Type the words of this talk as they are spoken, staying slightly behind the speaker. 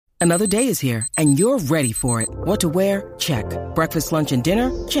Another day is here, and you're ready for it. What to wear? Check. Breakfast, lunch, and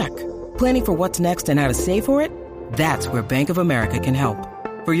dinner? Check. Planning for what's next and how to save for it? That's where Bank of America can help.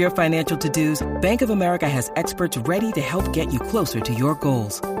 For your financial to-dos, Bank of America has experts ready to help get you closer to your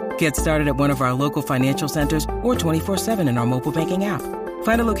goals. Get started at one of our local financial centers or 24/7 in our mobile banking app.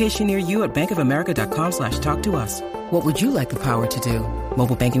 Find a location near you at bankofamerica.com/talktous. What would you like the power to do?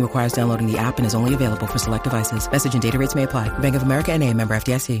 Mobile banking requires downloading the app and is only available for select devices. Message and data rates may apply. Bank of America N.A., member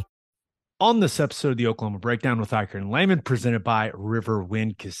FDIC. On this episode of the Oklahoma Breakdown with Iker and Lehman, presented by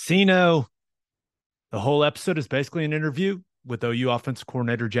Riverwind Casino, the whole episode is basically an interview with OU offensive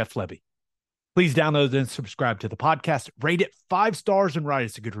coordinator Jeff Lebby. Please download and subscribe to the podcast. Rate it 5 stars and write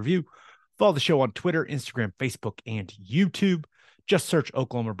us a good review. Follow the show on Twitter, Instagram, Facebook, and YouTube. Just search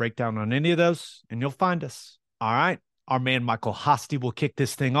Oklahoma Breakdown on any of those, and you'll find us. All right, our man Michael Hosty will kick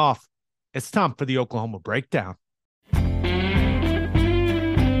this thing off. It's time for the Oklahoma Breakdown.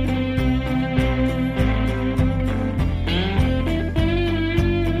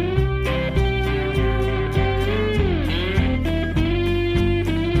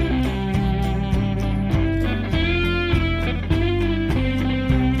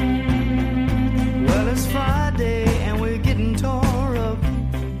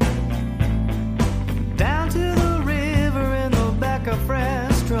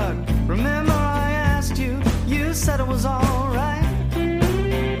 Remember I asked you, you said it was alright.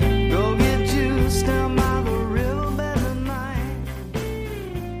 Go get juice down by the riverbed tonight.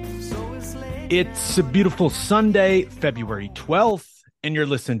 So it's late. It's a beautiful Sunday, February 12th, and you're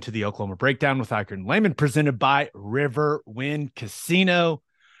listening to the Oklahoma Breakdown with Iker and Lehman, presented by Riverwind Casino.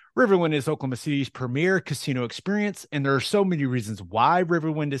 Riverwind is Oklahoma City's premier casino experience, and there are so many reasons why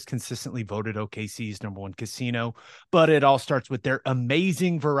Riverwind is consistently voted OKC's #1 casino, but it all starts with their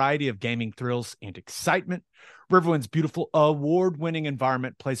amazing variety of gaming thrills and excitement. Riverwind's beautiful award-winning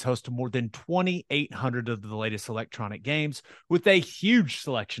environment plays host to more than 2,800 of the latest electronic games with a huge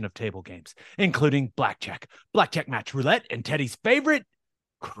selection of table games, including blackjack match roulette, and Teddy's favorite,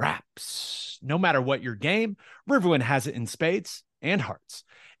 craps. No matter what your game, Riverwind has it in spades and hearts.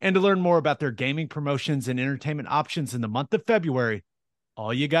 And to learn more about their gaming promotions and entertainment options in the month of February,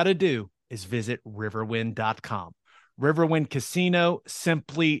 all you got to do is visit riverwind.com. Riverwind Casino,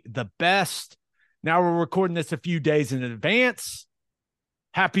 simply the best. Now we're recording this a few days in advance.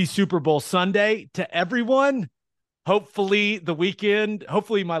 Happy Super Bowl Sunday to everyone. Hopefully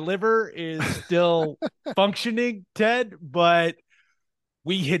my liver is still functioning, Ted, but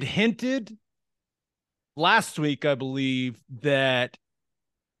we had hinted last week, I believe, that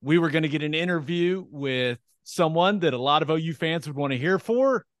we were going to get an interview with someone that a lot of OU fans would want to hear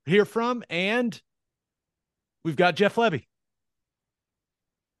from, and we've got Jeff Lebby.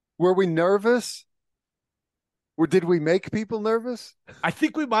 Were we nervous? Or did we make people nervous? I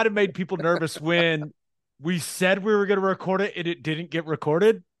think we might have made people nervous when we said we were going to record it and it didn't get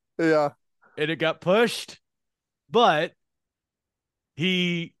recorded. Yeah. And it got pushed. But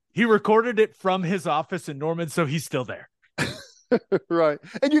he recorded it from his office in Norman, so he's still there. Right.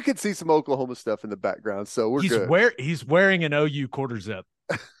 And you can see some Oklahoma stuff in the background, so we're good. He's wearing an OU quarter zip.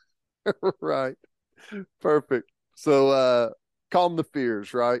 Right. Perfect. So calm the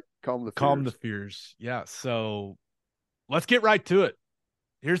fears, right? Calm the fears. Yeah. So let's get right to it.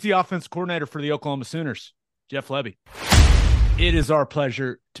 Here's the offense coordinator for the Oklahoma Sooners, Jeff Lebby. It is our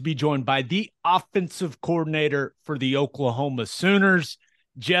pleasure to be joined by the offensive coordinator for the Oklahoma Sooners.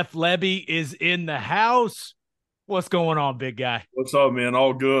 Jeff Lebby is in the house. What's going on, big guy? What's up, man?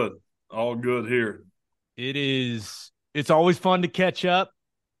 All good. All good here. It's always fun to catch up.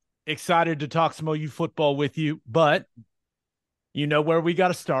 Excited to talk some OU football with you, but you know where we got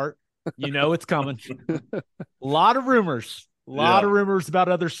to start. You know it's coming. A lot of rumors. A lot of rumors about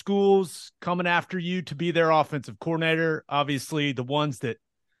other schools coming after you to be their offensive coordinator. Obviously, the ones that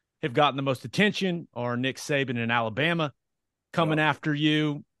have gotten the most attention are Nick Saban in Alabama coming after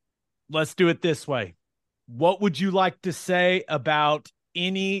you. Let's do it this way. What would you like to say about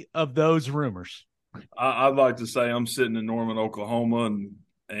any of those rumors? I'd like to say I'm sitting in Norman, Oklahoma,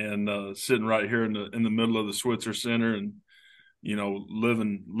 and sitting right here in the middle of the Switzer Center, and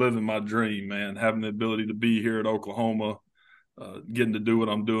living my dream, man. Having the ability to be here at Oklahoma, getting to do what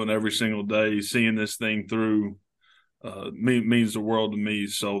I'm doing every single day, seeing this thing through, means the world to me.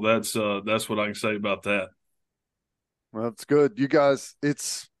 So that's what I can say about that. Well, it's good, you guys.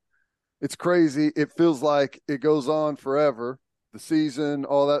 It's crazy. It feels like it goes on forever, the season,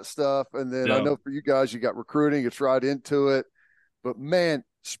 all that stuff. And then I know for you guys, you got recruiting. It's right into it. But, man,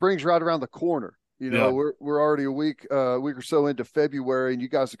 spring's right around the corner. We're already a week or so into February, and you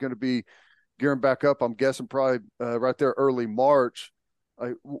guys are going to be gearing back up, I'm guessing, probably right there early March.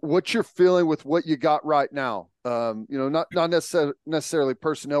 Like, what's your feeling with what you got right now? Not necessarily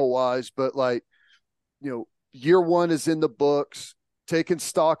personnel wise, but like, year one is in the books, taking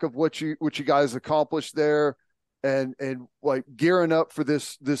stock of what you guys accomplished there, and like gearing up for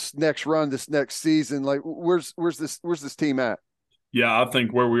this next run, this next season. Like, where's this team at? Yeah, I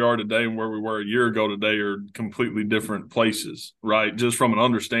think where we are today and where we were a year ago today are completely different places, right? Just from an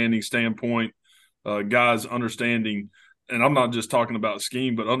understanding standpoint, guys understanding, and I'm not just talking about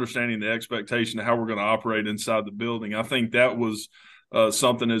scheme, but understanding the expectation of how we're going to operate inside the building. I think that was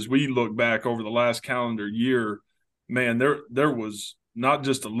something as we look back over the last calendar year, man, there was not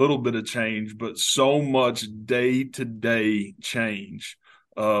just a little bit of change, but so much day-to-day change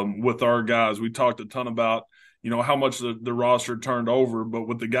with our guys. We talked a ton about how much the roster turned over, but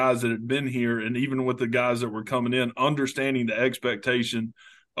with the guys that had been here and even with the guys that were coming in, understanding the expectation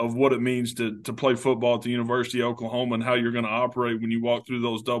of what it means to play football at the University of Oklahoma and how you're going to operate when you walk through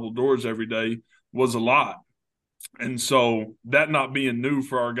those double doors every day was a lot. And so that not being new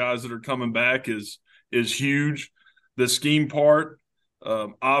for our guys that are coming back is huge. The scheme part,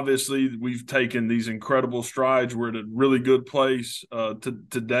 obviously we've taken these incredible strides. We're at a really good place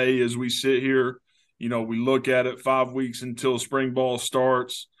today as we sit here. We look at it 5 weeks until spring ball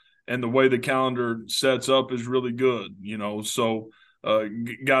starts, and the way the calendar sets up is really good, So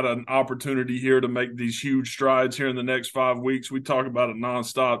got an opportunity here to make these huge strides here in the next 5 weeks. We talk about it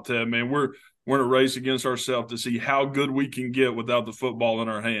nonstop, Ted. Man, we're in a race against ourselves to see how good we can get without the football in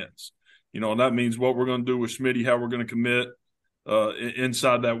our hands. And that means what we're going to do with Schmitty, how we're going to commit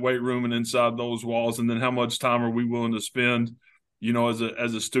inside that weight room and inside those walls, and then how much time are we willing to spend as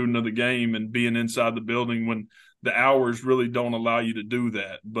a student of the game and being inside the building when the hours really don't allow you to do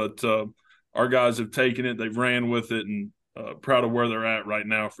that. But our guys have taken it, they've ran with it, and proud of where they're at right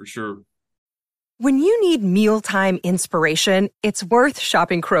now for sure. When you need mealtime inspiration, it's worth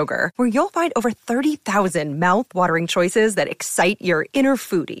shopping Kroger, where you'll find over 30,000 mouth-watering choices that excite your inner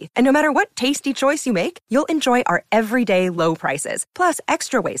foodie. And no matter what tasty choice you make, you'll enjoy our everyday low prices, plus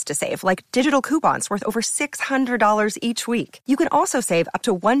extra ways to save, like digital coupons worth over $600 each week. You can also save up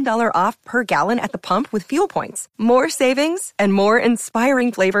to $1 off per gallon at the pump with fuel points. More savings and more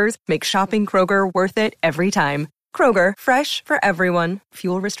inspiring flavors make shopping Kroger worth it every time. Kroger, fresh for everyone.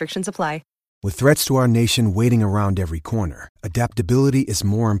 Fuel restrictions apply. With threats to our nation waiting around every corner, adaptability is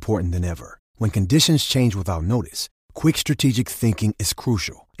more important than ever. When conditions change without notice, quick strategic thinking is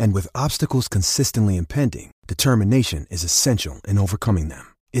crucial. And with obstacles consistently impending, determination is essential in overcoming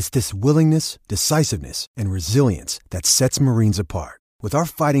them. It's this willingness, decisiveness, and resilience that sets Marines apart. With our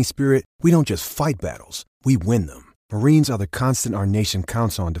fighting spirit, we don't just fight battles, we win them. Marines are the constant our nation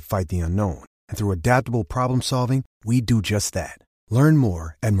counts on to fight the unknown. And through adaptable problem solving, we do just that. Learn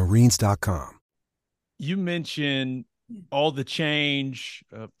more at Marines.com. You mentioned all the change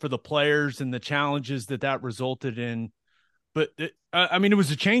for the players and the challenges that resulted in, but it was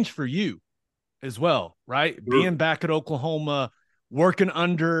a change for you as well, right? Sure. Being back at Oklahoma, working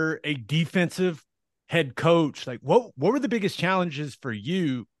under a defensive head coach, like what were the biggest challenges for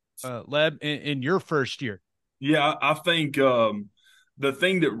you, Leb, in your first year? Yeah, I think the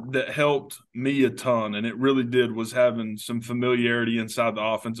thing that helped me a ton, and it really did, was having some familiarity inside the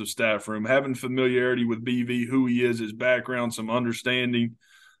offensive staff room, having familiarity with BV, who he is, his background, some understanding.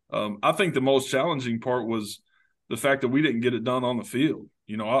 I think the most challenging part was the fact that we didn't get it done on the field.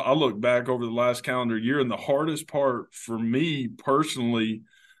 I look back over the last calendar year, and the hardest part for me personally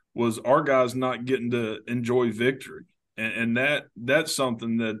was our guys not getting to enjoy victory. And that's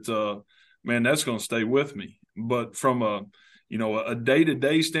something that, that's going to stay with me. But from a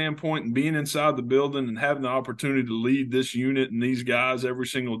day-to-day standpoint and being inside the building and having the opportunity to lead this unit and these guys every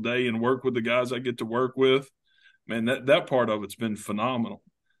single day and work with the guys I get to work with, man, that part of it's been phenomenal.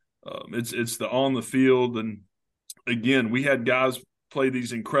 It's the on the field. And again, we had guys play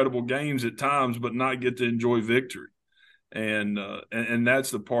these incredible games at times, but not get to enjoy victory. And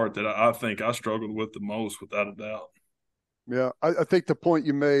that's the part that I think I struggled with the most, without a doubt. Yeah. I think the point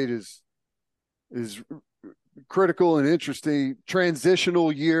you made is critical and interesting.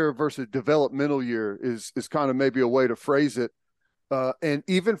 Transitional year versus developmental year is kind of maybe a way to phrase it. And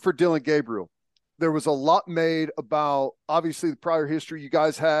even for Dillon Gabriel, there was a lot made about obviously the prior history you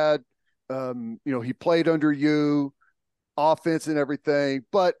guys had. He played under you, offense and everything,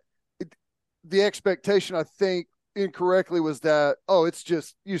 but the expectation, I think incorrectly, was that, it's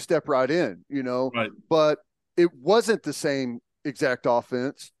just you step right in, Right. But it wasn't the same exact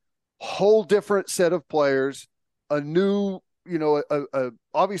offense. Whole different set of players, a new,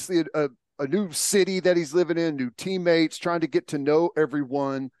 obviously a new city that he's living in, new teammates, trying to get to know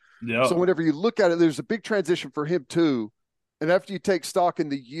everyone. Yeah. So whenever you look at it, there's a big transition for him too. And after you take stock in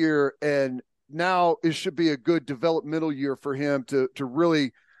the year, and now it should be a good developmental year for him to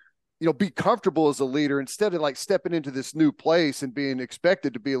really, be comfortable as a leader instead of like stepping into this new place and being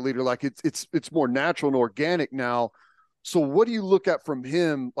expected to be a leader. Like it's more natural and organic now. So what do you look at from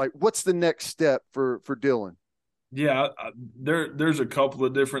him? Like, what's the next step for Dillon? Yeah, there's a couple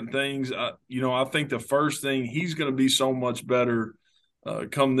of different things. I think the first thing, he's going to be so much better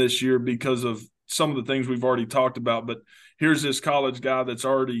come this year because of some of the things we've already talked about. But here's this college guy that's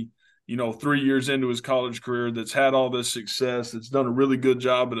already, 3 years into his college career, that's had all this success, that's done a really good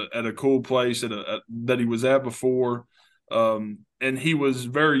job at a cool place that he was at before. And he was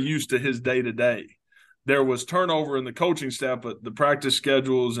very used to his day-to-day. There was turnover in the coaching staff, but the practice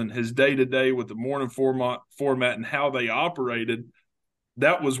schedules and his day-to-day with the morning format and how they operated,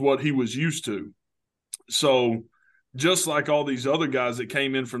 that was what he was used to. So just like all these other guys that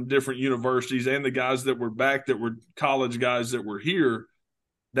came in from different universities and the guys that were back that were college guys that were here,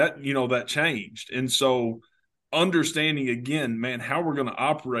 that changed. And so understanding again, man, how we're going to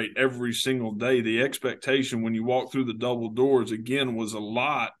operate every single day, the expectation when you walk through the double doors again was a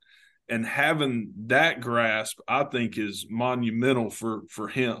lot. And having that grasp, I think, is monumental for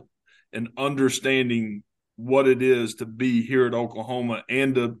him, and understanding what it is to be here at Oklahoma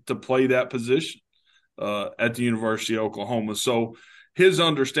and to play that position at the University of Oklahoma. So his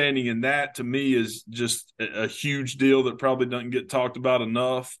understanding in that, to me, is just a huge deal that probably doesn't get talked about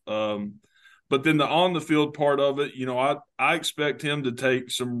enough. But then the on-the-field part of it, I expect him to take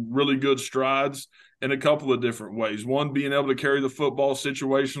some really good strides in a couple of different ways. One, being able to carry the football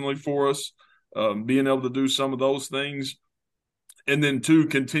situationally for us, being able to do some of those things. And then two,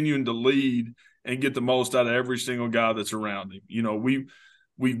 continuing to lead and get the most out of every single guy that's around him.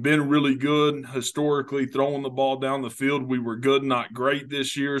 We've been really good historically throwing the ball down the field. We were good, not great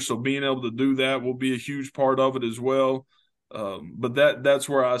this year. So being able to do that will be a huge part of it as well. But that's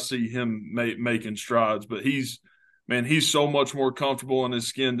where I see him making strides. But he's so much more comfortable in his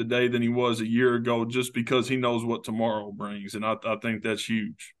skin today than he was a year ago, just because he knows what tomorrow brings. And I think that's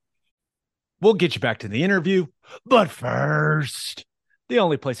huge. We'll get you back to the interview. But first, the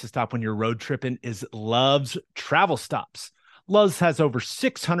only place to stop when you're road tripping is Love's Travel Stops. Love's has over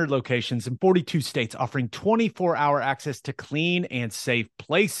 600 locations in 42 states, offering 24-hour access to clean and safe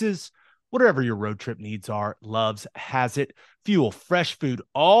places. Whatever your road trip needs are, Love's has it. Fuel, fresh food,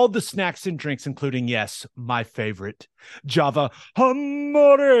 all the snacks and drinks, including, yes, my favorite, Java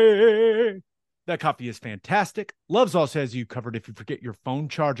Amore. That coffee is fantastic. Love's also has you covered if you forget your phone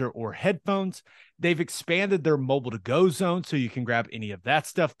charger or headphones. They've expanded their mobile to-go zone so you can grab any of that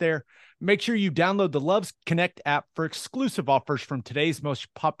stuff there. Make sure you download the Love's Connect app for exclusive offers from today's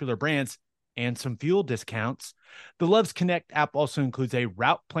most popular brands and some fuel discounts. The Love's Connect app also includes a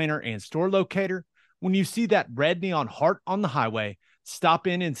route planner and store locator. When you see that red neon heart on the highway, stop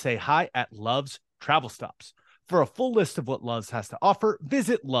in and say hi at Love's Travel Stops. For a full list of what Love's has to offer,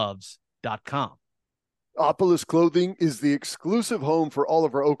 visit loves.com. Opolis Clothing is the exclusive home for all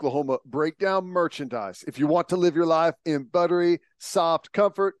of our Oklahoma Breakdown merchandise. If you want to live your life in buttery, soft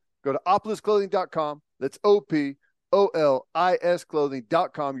comfort, go to opolisclothing.com. That's OPOLIS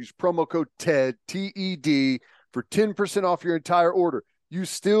clothing.com. Use promo code TED, TED, for 10% off your entire order. You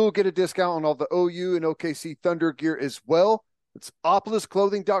still get a discount on all the OU and OKC Thunder gear as well. It's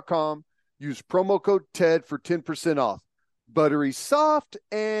opolisclothing.com. Use promo code TED for 10% off. Buttery soft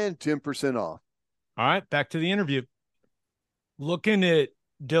and 10% off. All right, back to the interview. Looking at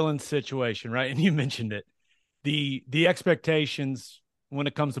Dillon's situation, right? And you mentioned it. The expectations when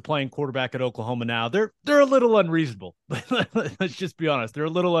it comes to playing quarterback at Oklahoma now, they're a little unreasonable. Let's just be honest. They're a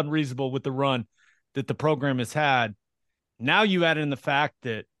little unreasonable with the run that the program has had. Now you add in the fact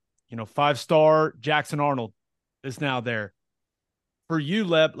that, 5-star Jackson Arnold is now there. For you,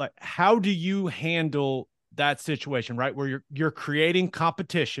 Leb, like, how do you handle that situation, right? Where you're creating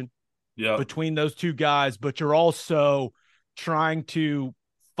competition between those two guys, but you're also trying to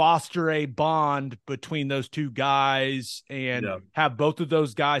foster a bond between those two guys and have both of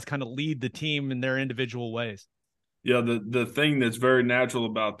those guys kind of lead the team in their individual ways. Yeah, the thing that's very natural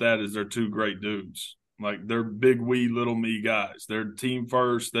about that is they're two great dudes. Like, they're big we, little me guys. They're team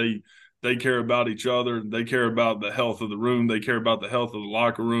first. They care about each other. They care about the health of the room. They care about the health of the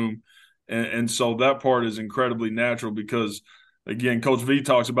locker room. And so that part is incredibly natural because, again, Coach V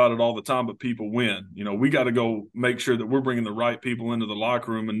talks about it all the time, but people win. We got to go make sure that we're bringing the right people into the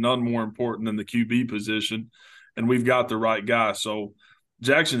locker room, and none more important than the QB position. And we've got the right guy. So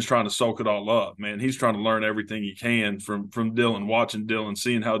Jackson's trying to soak it all up, man. He's trying to learn everything he can from Dillon, watching Dillon,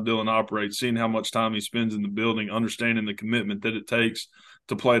 seeing how Dillon operates, seeing how much time he spends in the building, understanding the commitment that it takes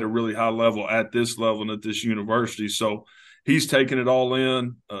to play at a really high level at this level and at this university. So he's taken it all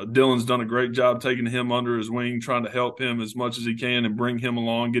in. Dillon's done a great job taking him under his wing, trying to help him as much as he can and bring him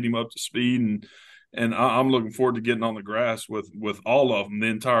along, get him up to speed. And I'm looking forward to getting on the grass with all of them, the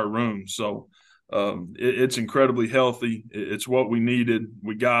entire room. So it's incredibly healthy. It's what we needed.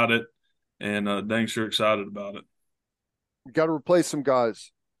 We got it, and dang sure excited about it. You got to replace some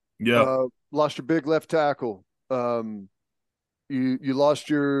guys. Yeah. Lost your big left tackle. You lost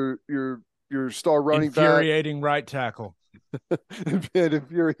your star running infuriating right tackle.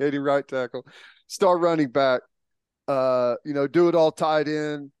 Infuriating right tackle. Star running back. Do it all tied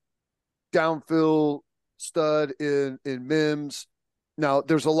in. Downfield stud in Mims. Now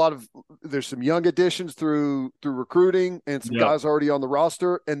there's some young additions through recruiting and some guys already on the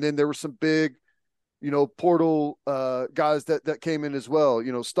roster, and then there were some big, portal guys that came in as well.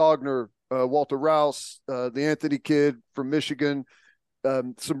 Stogner, Walter Rouse, the Anthony kid from Michigan,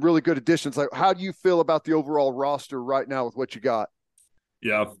 some really good additions. Like, how do you feel about the overall roster right now with what you got?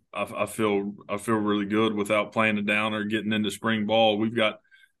 Yeah, I feel really good without playing it down or getting into spring ball. We got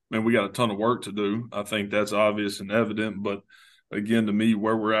a ton of work to do. I think that's obvious and evident. But again, to me,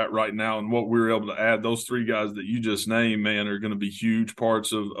 where we're at right now and what we were able to add, those three guys that you just named, man, are going to be huge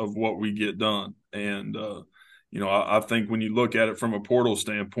parts of what we get done. And, I think when you look at it from a portal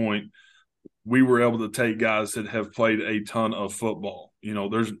standpoint, we were able to take guys that have played a ton of football.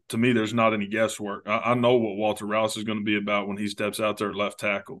 There's not any guesswork. I know what Walter Rouse is going to be about when he steps out there at left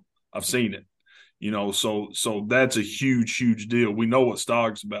tackle. I've seen it. So that's a huge, huge deal. We know what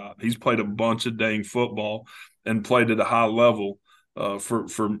Stogg's about. He's played a bunch of dang football and played at a high level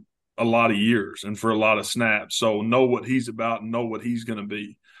for a lot of years and for a lot of snaps. So know what he's about and know what he's going to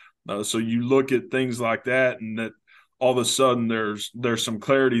be. So you look at things like that, and that all of a sudden there's some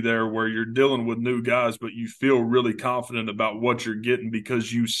clarity there where you're dealing with new guys, but you feel really confident about what you're getting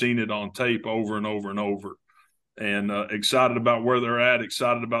because you've seen it on tape over and over and over. And excited about where they're at,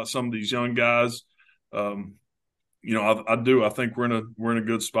 excited about some of these young guys. I do. I think we're in a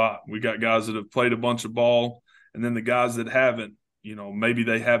good spot. We got guys that have played a bunch of ball, and then the guys that haven't, maybe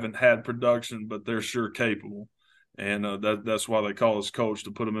they haven't had production, but they're sure capable. And that's why they call us coach,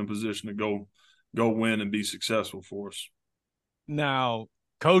 to put them in position to go win and be successful for us. Now,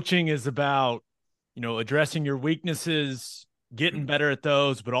 coaching is about, addressing your weaknesses, getting better at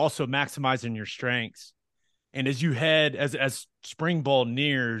those, but also maximizing your strengths. And as you head, as spring ball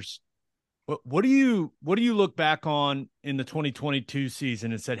nears, what do you look back on in the 2022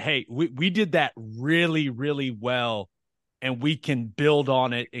 season and said, hey, we did that really, really well, and we can build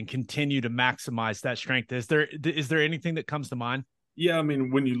on it and continue to maximize that strength? Is there anything that comes to mind? Yeah, I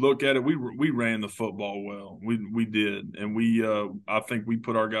mean, when you look at it, we ran the football well. We did, and I think we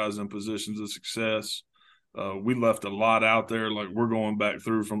put our guys in positions of success. We left a lot out there. Like, we're going back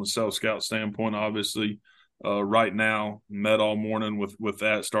through from a self-scout standpoint, obviously. Right now, met all morning with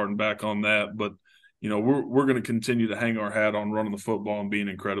that, starting back on that. But, we're going to continue to hang our hat on running the football and being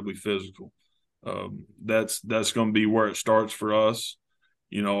incredibly physical. That's going to be where it starts for us.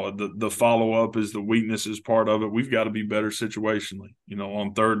 The follow-up is the weaknesses part of it. We've got to be better situationally.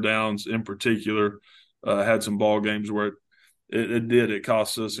 On third downs in particular, had some ball games where it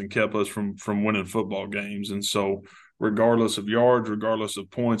cost us and kept us from winning football games. And so regardless of yards, regardless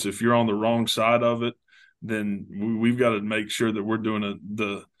of points, if you're on the wrong side of it, then we've got to make sure that we're doing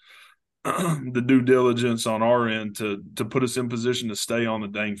the due diligence on our end to put us in position to stay on the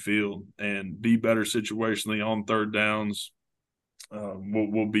dang field and be better situationally on third downs.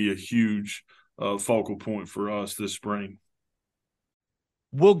 Will be a huge focal point for us this spring.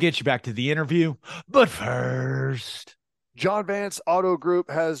 We'll get you back to the interview, but first, John Vance Auto Group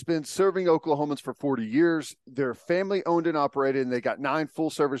has been serving Oklahomans for 40 years. They're family owned and operated, and they got 9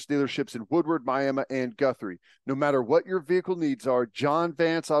 full-service dealerships in Woodward, Miami, and Guthrie. No matter what your vehicle needs are, John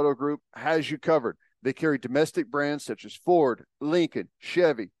Vance Auto Group has you covered. They carry domestic brands such as Ford, Lincoln,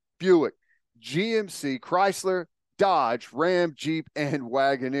 Chevy, Buick, GMC, Chrysler, Dodge, Ram, Jeep, and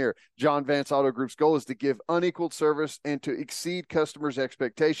Wagoneer. John Vance Auto Group's goal is to give unequaled service and to exceed customers'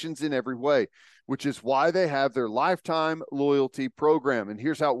 expectations in every way, which is why they have their lifetime loyalty program. And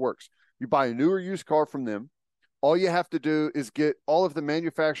here's how it works. You buy a new or used car from them. All you have to do is get all of the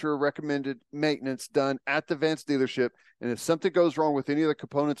manufacturer recommended maintenance done at the Vance dealership. And if something goes wrong with any of the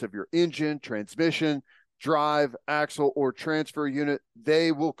components of your engine, transmission, drive, axle, or transfer unit,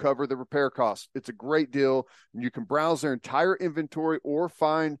 they will cover the repair costs. It's a great deal, and you can browse their entire inventory or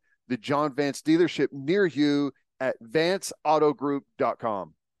find the John Vance dealership near you at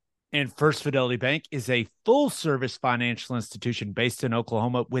vanceautogroup.com. And First Fidelity Bank is a full-service financial institution based in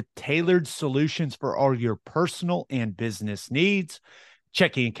Oklahoma with tailored solutions for all your personal and business needs.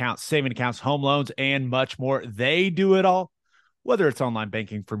 checking accounts, saving accounts, home loans, and much more. They do it all. Whether it's online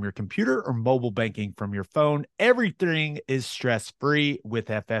banking from your computer or mobile banking from your phone, everything is stress-free with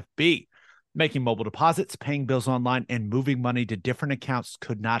FFB. Making mobile deposits, paying bills online, and moving money to different accounts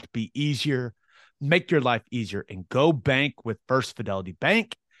could not be easier. Make your life easier and go bank with First Fidelity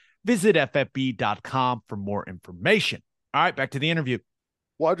Bank. Visit ffb.com for more information. All right, back to the interview.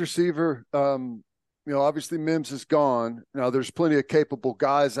 Wide receiver, obviously Mims is gone. Now there's plenty of capable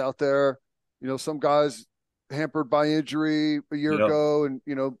guys out there. Some guys hampered by injury a year ago and,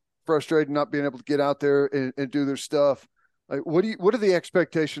 frustrated not being able to get out there and do their stuff. Like, what are the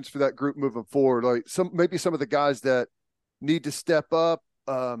expectations for that group moving forward? Like maybe some of the guys that need to step up,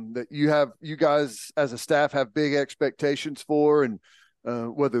 that you guys as a staff have big expectations for, and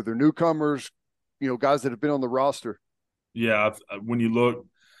whether they're newcomers, guys that have been on the roster. Yeah. When you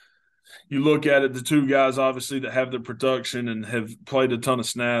look at it, the two guys obviously that have the production and have played a ton of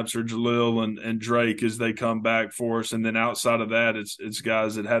snaps are Jalil and Drake as they come back for us. And then outside of that, it's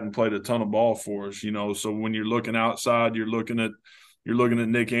guys that hadn't played a ton of ball for us, So when you're looking outside, you're looking at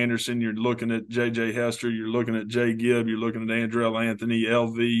Nick Anderson, you're looking at JJ Hester, you're looking at Jay Gibb, you're looking at Andrell Anthony,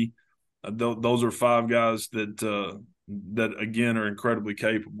 LV. Those are five guys that again are incredibly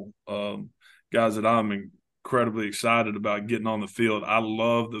capable. Guys that I'm incredibly excited about getting on the field. I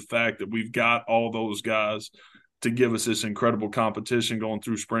love the fact that we've got all those guys to give us this incredible competition going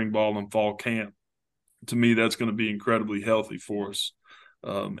through spring ball and fall camp. To me, that's going to be incredibly healthy for us.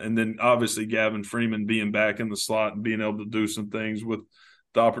 And then obviously Gavin Freeman being back in the slot and being able to do some things with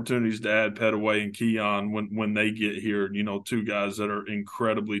the opportunities to add Petaway and Keon when they get here, two guys that are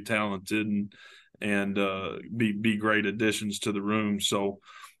incredibly talented and be great additions to the room. So,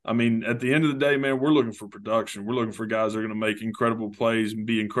 I mean, at the end of the day, man, we're looking for production. We're looking for guys that are going to make incredible plays and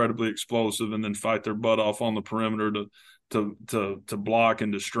be incredibly explosive and then fight their butt off on the perimeter to block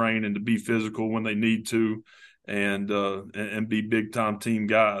and to strain and to be physical when they need to and be big-time team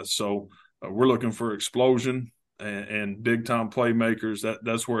guys. So we're looking for explosion and big-time playmakers.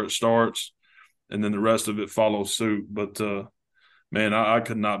 That's where it starts, and then the rest of it follows suit. But man, I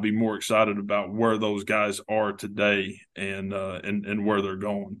could not be more excited about where those guys are today and where they're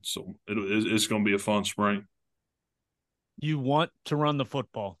going. So it's going to be a fun spring. You want to run the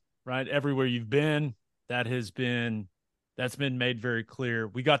football, right? Everywhere you've been, that's been made very clear.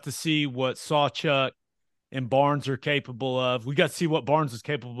 We got to see what Sawchuk and Barnes are capable of. We got to see what Barnes is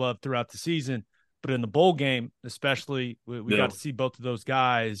capable of throughout the season, but in the bowl game, especially, we got to see both of those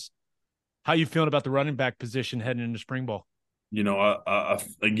guys. How you feeling about the running back position heading into spring ball? I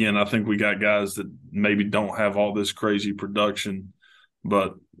think we got guys that maybe don't have all this crazy production,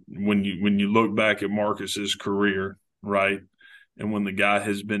 but when you look back at Marcus's career, right, and when the guy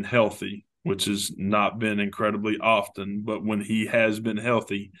has been healthy, which has not been incredibly often, but when he has been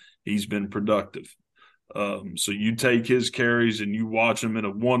healthy, he's been productive. So you take his carries and you watch him in a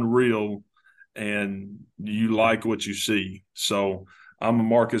one reel, and you like what you see. So I'm a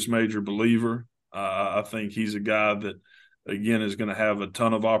Marcus Major believer. I think he's a guy that, again, is going to have a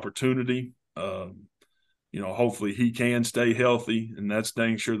ton of opportunity. Hopefully he can stay healthy, and that's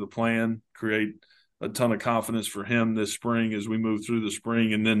dang sure the plan. Create a ton of confidence for him this spring as we move through the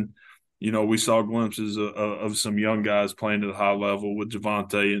spring. And then, we saw glimpses of some young guys playing at a high level with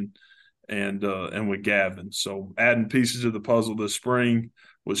Javonte and with Gavin. So adding pieces of the puzzle this spring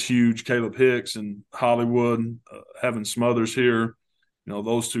was huge. Caleb Hicks and Hollywood, having Smothers here,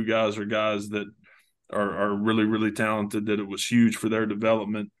 those two guys are guys that are really, really talented, that it was huge for their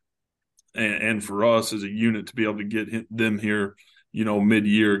development and for us as a unit to be able to get them here,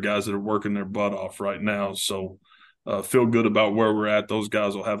 mid-year, guys that are working their butt off right now. So feel good about where we're at. Those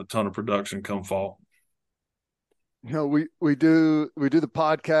guys will have a ton of production come fall. We do the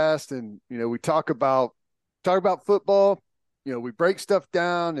podcast and, we talk about football, we break stuff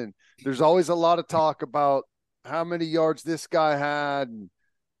down, and there's always a lot of talk about how many yards this guy had and,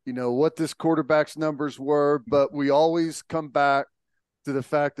 what this quarterback's numbers were, but we always come back to the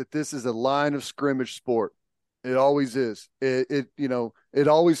fact that this is a line of scrimmage sport. It always is. It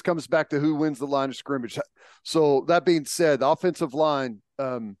always comes back to who wins the line of scrimmage. So that being said, the offensive line,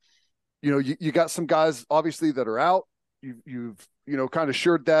 you got some guys obviously that are out. You've kind of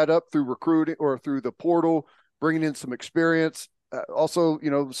shored that up through recruiting or through the portal, bringing in some experience. Also,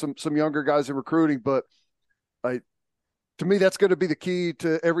 some younger guys in recruiting, but to me, that's going to be the key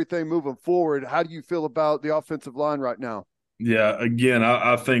to everything moving forward. How do you feel about the offensive line right now? Yeah, again,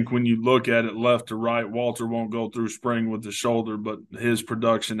 I think when you look at it left to right, Walter won't go through spring with the shoulder, but his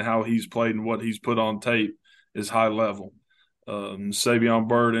production, how he's played and what he's put on tape is high level. Savion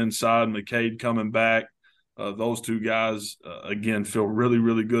Byrd inside, McCade coming back. Those two guys, again, feel really,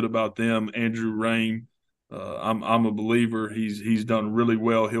 really good about them. Andrew Rain, I'm a believer. He's done really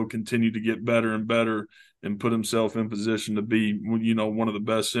well. He'll continue to get better and better and put himself in position to be, one of the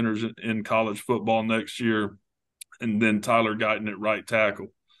best centers in college football next year. And then Tyler Guyton at right tackle,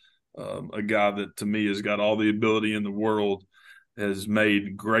 a guy that to me has got all the ability in the world, has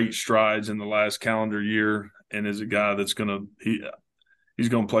made great strides in the last calendar year, and is a guy that's he's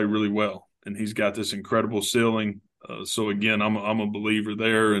going to play really well. And he's got this incredible ceiling. So again, I'm a believer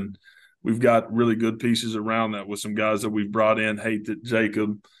there, and we've got really good pieces around that with some guys that we've brought in. Hate that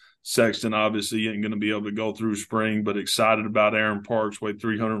Jacob Sexton obviously ain't going to be able to go through spring, but excited about Aaron Parks, weighed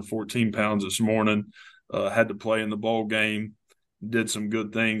 314 pounds this morning, had to play in the bowl game, did some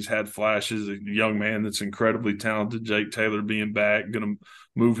good things, had flashes. A young man that's incredibly talented. Jake Taylor being back, going to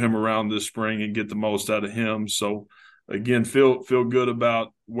move him around this spring and get the most out of him. So again, feel good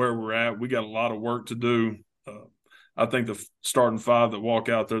about where we're at. We got a lot of work to do. I think the starting five that walk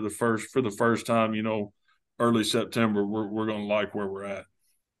out there for the first time, early September, we're going to like where we're at.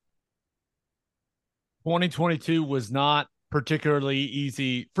 2022 was not particularly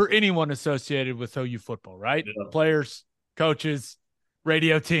easy for anyone associated with OU football, right? Yeah. Players, coaches,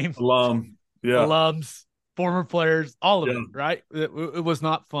 radio teams, alums, former players, all of it, right? It was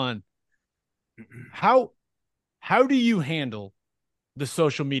not fun. How do you handle the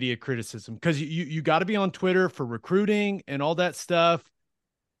social media criticism? Because you got to be on Twitter for recruiting and all that stuff.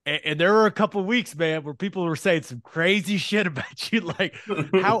 And there were a couple of weeks, man, where people were saying some crazy shit about you. Like,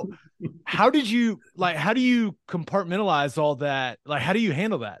 how do you compartmentalize all that? Like, how do you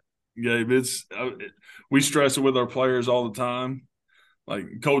handle that? Gabe, we stress it with our players all the time. Like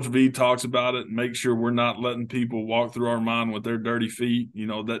Coach V talks about it, and make sure we're not letting people walk through our mind with their dirty feet.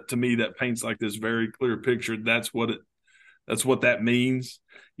 That to me, that paints like this very clear picture. That's what that means.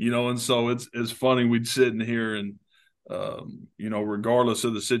 And so it's funny. We'd sit in here and, regardless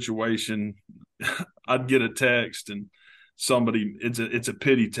of the situation, I'd get a text and somebody, it's a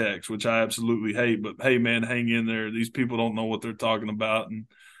pity text, which I absolutely hate, but hey man, hang in there. These people don't know what they're talking about. And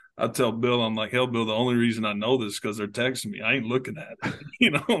I tell Bill, I'm like, hell, Bill, the only reason I know this is because they're texting me. I ain't looking at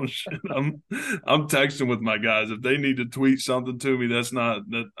it. I'm texting with my guys. If they need to tweet something to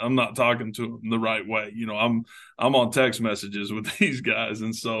me, I'm not talking to them the right way. I'm on text messages with these guys.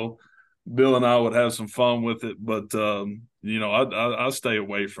 And so Bill and I would have some fun with it, but I stay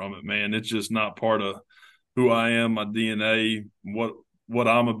away from it, man. It's just not part of who I am, my DNA, what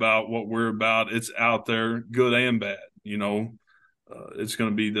I'm about, what we're about. It's out there, good and bad. It's going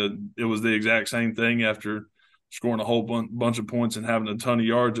to be it was the exact same thing after scoring a whole bunch of points and having a ton of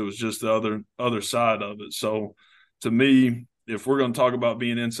yards. It was just the other side of it. So to me, if we're going to talk about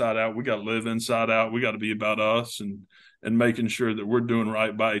being inside out, we got to live inside out. We got to be about us and making sure that we're doing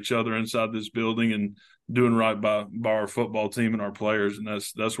right by each other inside this building and doing right by our football team and our players. And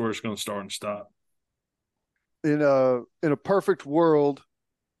that's where it's going to start and stop. In a perfect world,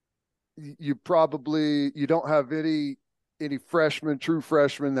 you don't have any true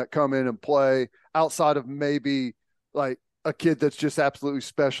freshmen that come in and play outside of maybe like a kid that's just absolutely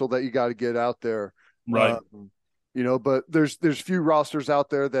special that you got to get out there. Right. But there's few rosters out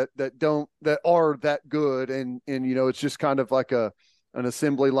there that are that good. And it's just kind of like an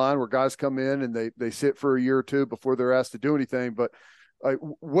assembly line where guys come in and they sit for a year or two before they're asked to do anything. But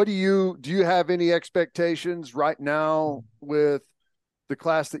what do you have any expectations right now with the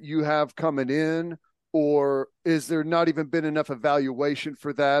class that you have coming in? Or is there not even been enough evaluation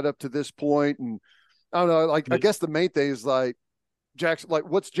for that up to this point? And I don't know, I guess the main thing is Jackson,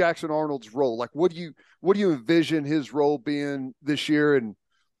 what's Jackson Arnold's role? Like, what do you envision his role being this year? And,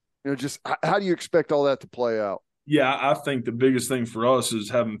 just how do you expect all that to play out? Yeah, I think the biggest thing for us is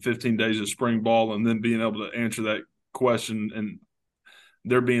having 15 days of spring ball and then being able to answer that question and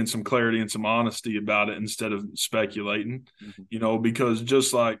there being some clarity and some honesty about it instead of speculating, because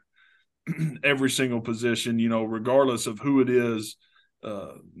just like every single position, regardless of who it is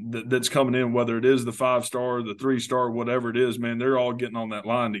that's coming in, whether it is the 5-star, the 3-star, whatever it is, man, they're all getting on that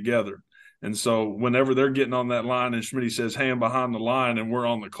line together. And so whenever they're getting on that line and Schmitty says hand behind the line and we're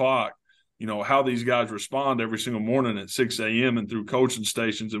on the clock, how these guys respond every single morning at 6 a.m. and through coaching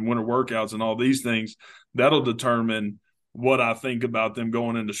stations and winter workouts and all these things, that'll determine what I think about them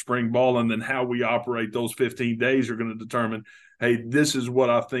going into spring ball. And then how we operate those 15 days are going to determine, hey, this is what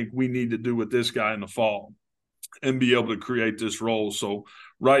I think we need to do with this guy in the fall and be able to create this role. So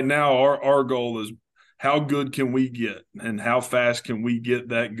right now our goal is how good can we get and how fast can we get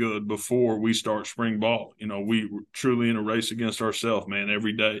that good before we start spring ball? We truly in a race against ourselves, man,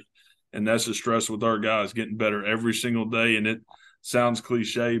 every day. And that's the stress with our guys, getting better every single day. And sounds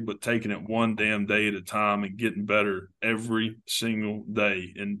cliche, but taking it one damn day at a time and getting better every single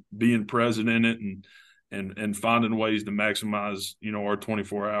day and being present in it and finding ways to maximize, our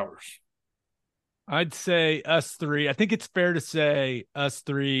 24 hours. I'd say us three. I think it's fair to say us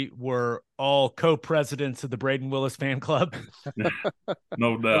three were all co-presidents of the Braden Willis fan club.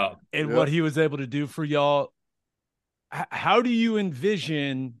 No doubt. And what he was able to do for y'all. How do you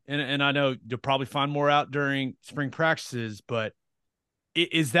envision, and I know you'll probably find more out during spring practices, but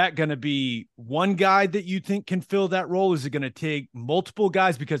is that going to be one guy that you think can fill that role? Is it going to take multiple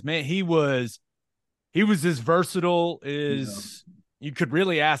guys? Because, man, he was as versatile as you could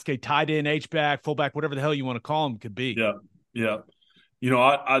really ask a tight end, H-back, fullback, whatever the hell you want to call him could be. Yeah.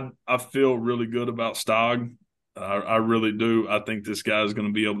 I feel really good about Stog. I really do. I think this guy is going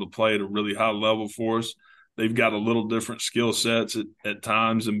to be able to play at a really high level for us. They've got a little different skill sets at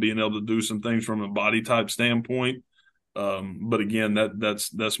times and being able to do some things from a body type standpoint. But again,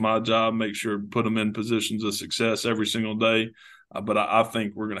 that's my job. Make sure to put them in positions of success every single day. But I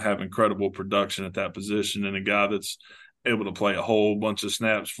think we're going to have incredible production at that position and a guy that's able to play a whole bunch of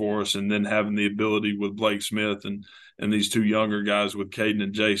snaps for us, and then having the ability with Blake Smith and these two younger guys with Caden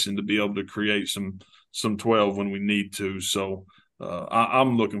and Jason to be able to create some 12 when we need to. So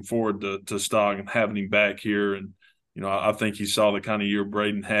I'm looking forward to Stog and having him back here. And, I think he saw the kind of year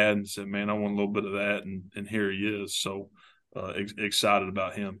Braden had and said, man, I want a little bit of that. And here he is. So excited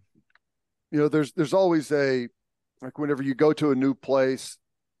about him. There's always like whenever you go to a new place,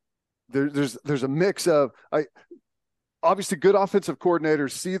 there's a mix of obviously good offensive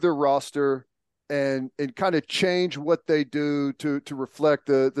coordinators see their roster and kind of change what they do to reflect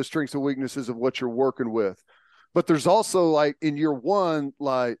the strengths and weaknesses of what you're working with. But there's also, like, in year one,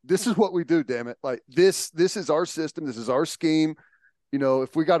 like, this is what we do, damn it. Like, this is our system. This is our scheme.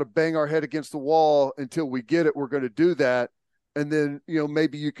 If we got to bang our head against the wall until we get it, we're going to do that. And then,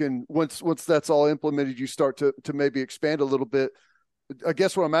 maybe you can, once that's all implemented, you start to maybe expand a little bit. I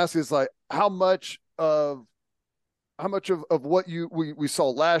guess what I'm asking is, like, how much of what we saw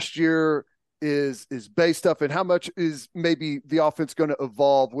last year is base stuff, and how much is maybe the offense going to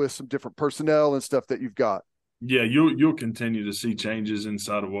evolve with some different personnel and stuff that you've got? Yeah, you'll continue to see changes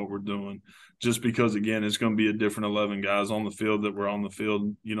inside of what we're doing, just because, again, it's going to be a different 11 guys on the field that were on the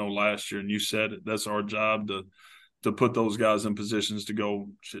field, last year. And you said it, that's our job to put those guys in positions to go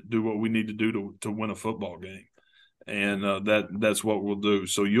do what we need to do to win a football game. And that's what we'll do.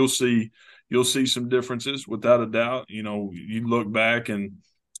 So you'll see some differences without a doubt. You look back and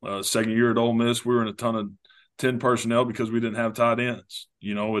second year at Ole Miss, we were in a ton of 10 personnel because we didn't have tight ends.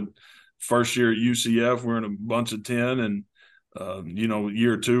 First year at UCF, we're in a bunch of 10, and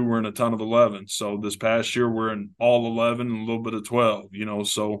year two, we're in a ton of 11. So this past year, we're in all 11 and a little bit of 12.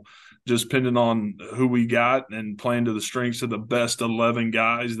 So just depending on who we got and playing to the strengths of the best 11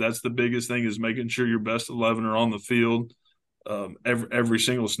 guys, that's the biggest thing, is making sure your best 11 are on the field every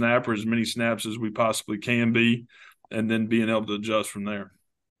single snap, or as many snaps as we possibly can be, and then being able to adjust from there.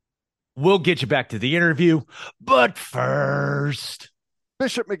 We'll get you back to the interview, but first,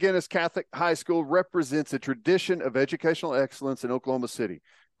 Bishop McGuinness Catholic High School represents a tradition of educational excellence in Oklahoma City.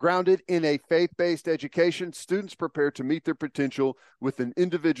 Grounded in a faith-based education, students prepare to meet their potential with an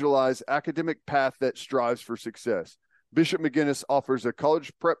individualized academic path that strives for success. Bishop McGuinness offers a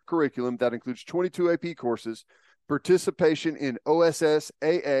college prep curriculum that includes 22 AP courses, participation in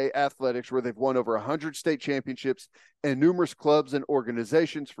OSSAA athletics, where they've won over 100 state championships, and numerous clubs and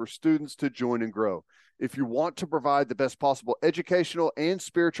organizations for students to join and grow. If you want to provide the best possible educational and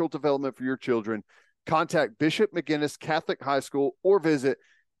spiritual development for your children, contact Bishop McGuinness Catholic High School or visit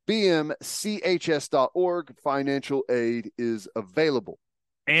bmchs.org. Financial aid is available.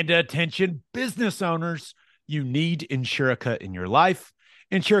 And attention, business owners, you need Insurica in your life.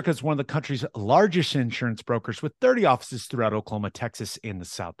 Insurica is one of the country's largest insurance brokers with 30 offices throughout Oklahoma, Texas, and the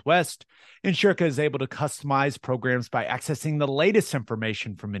Southwest. Insurica is able to customize programs by accessing the latest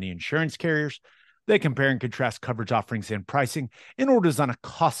information from many insurance carriers. They compare and contrast coverage offerings and pricing in order to design a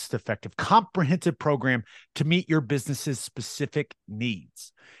cost-effective, comprehensive program to meet your business's specific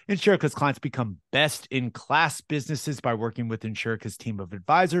needs. Insurica's clients become best-in-class businesses by working with Insurica's team of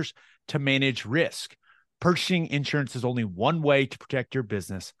advisors to manage risk. Purchasing insurance is only one way to protect your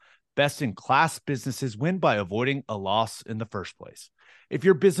business. Best-in-class businesses win by avoiding a loss in the first place. If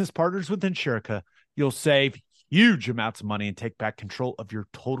your business partners with Insurica, you'll save huge amounts of money and take back control of your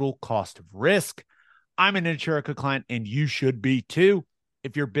total cost of risk. I'm an Insurica client, and you should be too.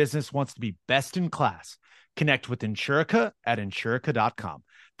 If your business wants to be best in class, connect with Insurica at Insurica.com.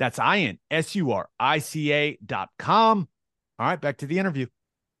 That's INSURICA.com. All right, back to the interview.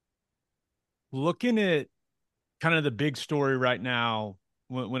 Looking at kind of the big story right now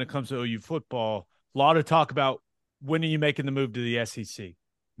when it comes to OU football. A lot of talk about when are you making the move to the SEC?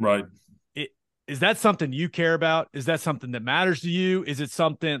 Right. Is that something you care about? Is that something that matters to you? Is it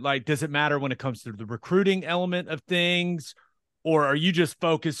something like, does it matter when it comes to the recruiting element of things? Or are you just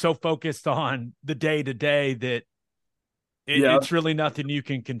so focused on the day to day that it's really nothing you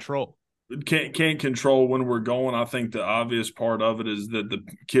can control? Can't control when we're going. I think the obvious part of it is that the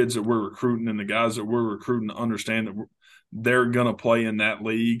kids that we're recruiting and the guys that we're recruiting understand that they're going to play in that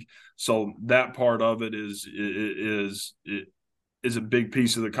league. So that part of it is a big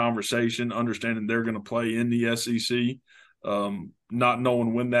piece of the conversation, understanding they're going to play in the SEC. Not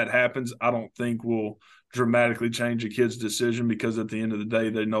knowing when that happens, I don't think will dramatically change a kid's decision, because at the end of the day,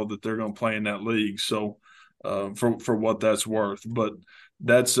 they know that they're going to play in that league. So for what that's worth, but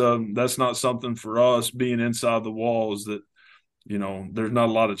that's not something for us being inside the walls that, there's not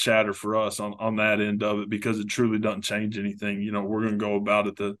a lot of chatter for us on that end of it, because it truly doesn't change anything. We're going to go about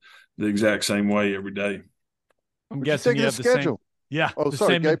it the exact same way every day. I'm guessing you have the schedule.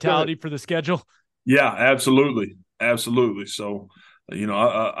 Same mentality for the schedule. Yeah, absolutely. Absolutely. So,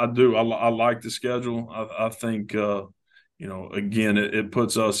 I do. I like the schedule. I think, again, it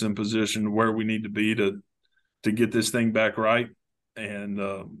puts us in position where we need to be to get this thing back right and,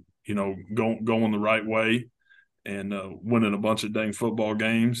 going the right way and winning a bunch of dang football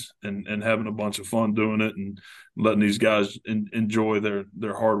games and having a bunch of fun doing it and letting these guys enjoy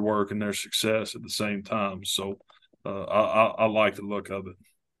their hard work and their success at the same time. So I like the look of it.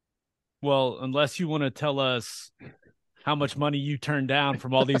 Well, unless you want to tell us how much money you turned down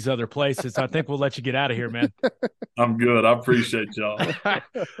from all these other places, I think we'll let you get out of here, man. I'm good. I appreciate y'all.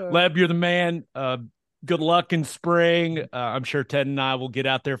 Leb, you're the man. Good luck in spring. I'm sure Ted and I will get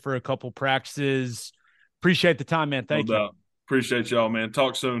out there for a couple practices. Appreciate the time, man. Thank you. Appreciate y'all, man.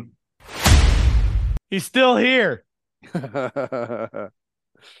 Talk soon. He's still here.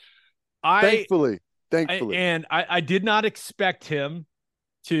 Thankfully. And I did not expect him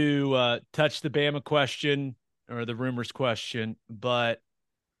to touch the Bama question or the rumors question, but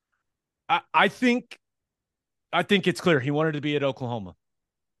I think it's clear he wanted to be at Oklahoma.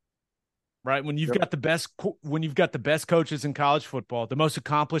 Right? When you've got the best coaches in college football, the most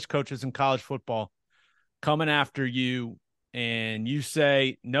accomplished coaches in college football coming after you, and you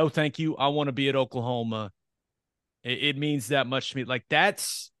say, no, thank you, I want to be at Oklahoma, it means that much to me. Like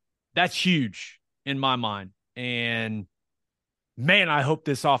that's huge in my mind. And man, I hope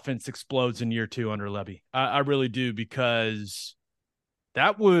this offense explodes in year 2 under Lebby. I really do, because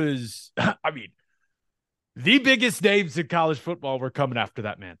that was, I mean, the biggest names in college football were coming after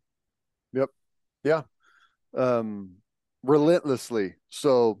that man. Yep. Yeah. Relentlessly.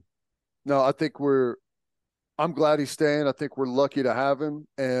 So no, I think I'm glad he's staying. I think we're lucky to have him.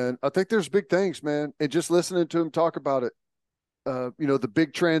 And I think there's big things, man. And just listening to him talk about it, the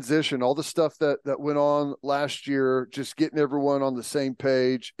big transition, all the stuff that went on last year, just getting everyone on the same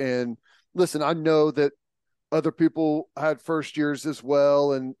page. And listen, I know that other people had first years as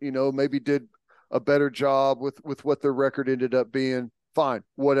well, and, maybe did a better job with what their record ended up being. Fine,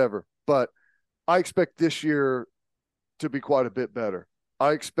 whatever. But I expect this year to be quite a bit better.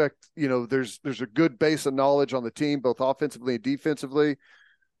 I expect, there's a good base of knowledge on the team, both offensively and defensively.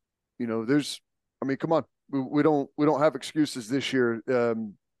 Come on. We don't have excuses this year.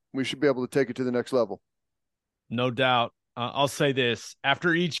 We should be able to take it to the next level. No doubt. I'll say this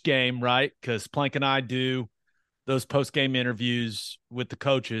after each game, right? Because Plank and I do those post-game interviews with the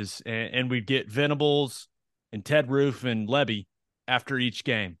coaches, and we get Venables and Ted Roof and Lebby after each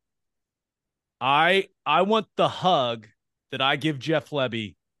game. I want the hug that I give Jeff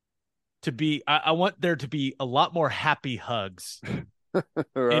Lebby to be, I want there to be a lot more happy hugs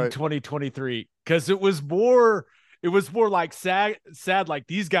right. in 2023. Cause it was more like sad, like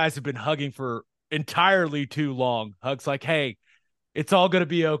these guys have been hugging for entirely too long. Hugs like, hey, it's all going to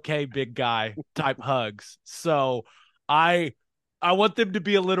be okay, big guy type hugs. So I want them to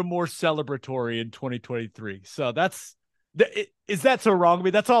be a little more celebratory in 2023. So is that so wrong? I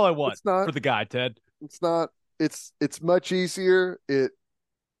mean, that's all I want for the guy, Ted. It's not. It's much easier.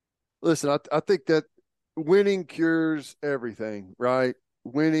 Listen, I think that winning cures everything, right?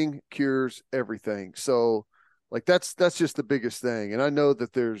 Winning cures everything. So like that's just the biggest thing. And I know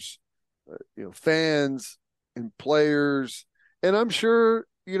that there's fans and players, and I'm sure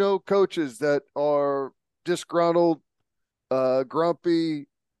coaches that are disgruntled, grumpy,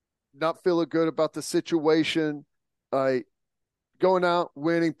 not feeling good about the situation. Going out,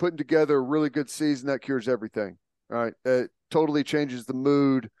 winning, putting together a really good season, that cures everything, right? It totally changes the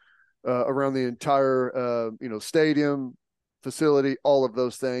mood around the entire, stadium, facility, all of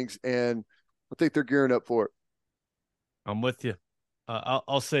those things. And I think they're gearing up for it. I'm with you.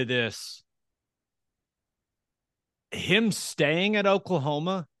 I'll say this. Him staying at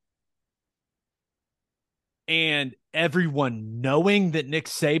Oklahoma and everyone knowing that Nick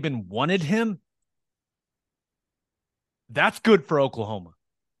Saban wanted him, that's good for Oklahoma.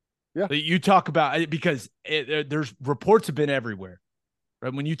 Yeah. You talk about it because there's reports have been everywhere.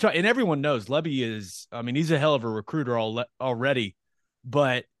 Right? When you talk, and everyone knows Lebby is, I mean, he's a hell of a recruiter already,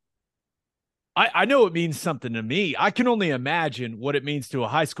 but I know it means something to me. I can only imagine what it means to a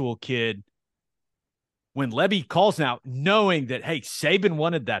high school kid when Lebby calls now, knowing that, hey, Saban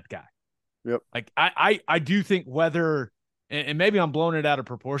wanted that guy. Yep. Like I do think whether, and maybe I'm blowing it out of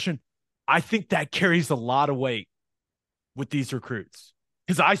proportion, I think that carries a lot of weight with these recruits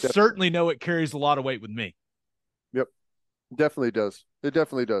because I certainly know it carries a lot of weight with me. Yep. Definitely does. It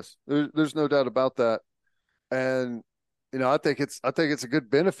definitely does. There's no doubt about that. And, I think it's a good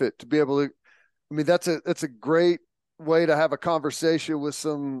benefit to be able to, I mean, that's a great way to have a conversation with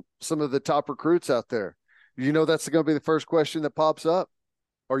some of the top recruits out there. That's going to be the first question that pops up.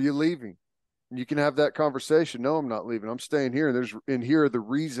 Are you leaving? And you can have that conversation. No, I'm not leaving. I'm staying here. And here are the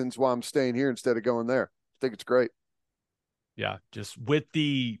reasons why I'm staying here instead of going there. I think it's great. Yeah. Just with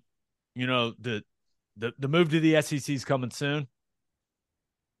the move to the SEC is coming soon.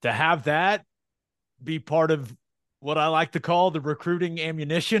 To have that be part of what I like to call the recruiting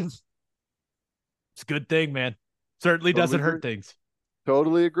ammunition, it's a good thing, man. Certainly doesn't hurt things.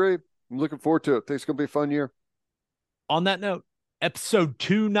 Totally agree. I'm looking forward to it. I think it's going to be a fun year. On that note, episode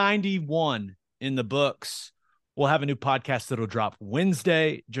 291 in the books. We'll have a new podcast that'll drop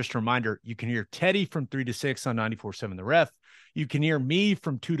Wednesday. Just a reminder, you can hear Teddy from 3 to 6 on 94.7 The Ref. You can hear me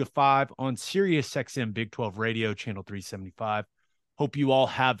from 2 to 5 on Sirius XM Big 12 Radio, channel 375. Hope you all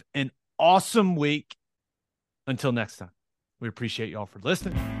have an awesome week. Until next time, we appreciate you all for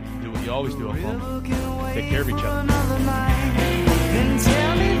listening. Do what you always do. Take care of each other.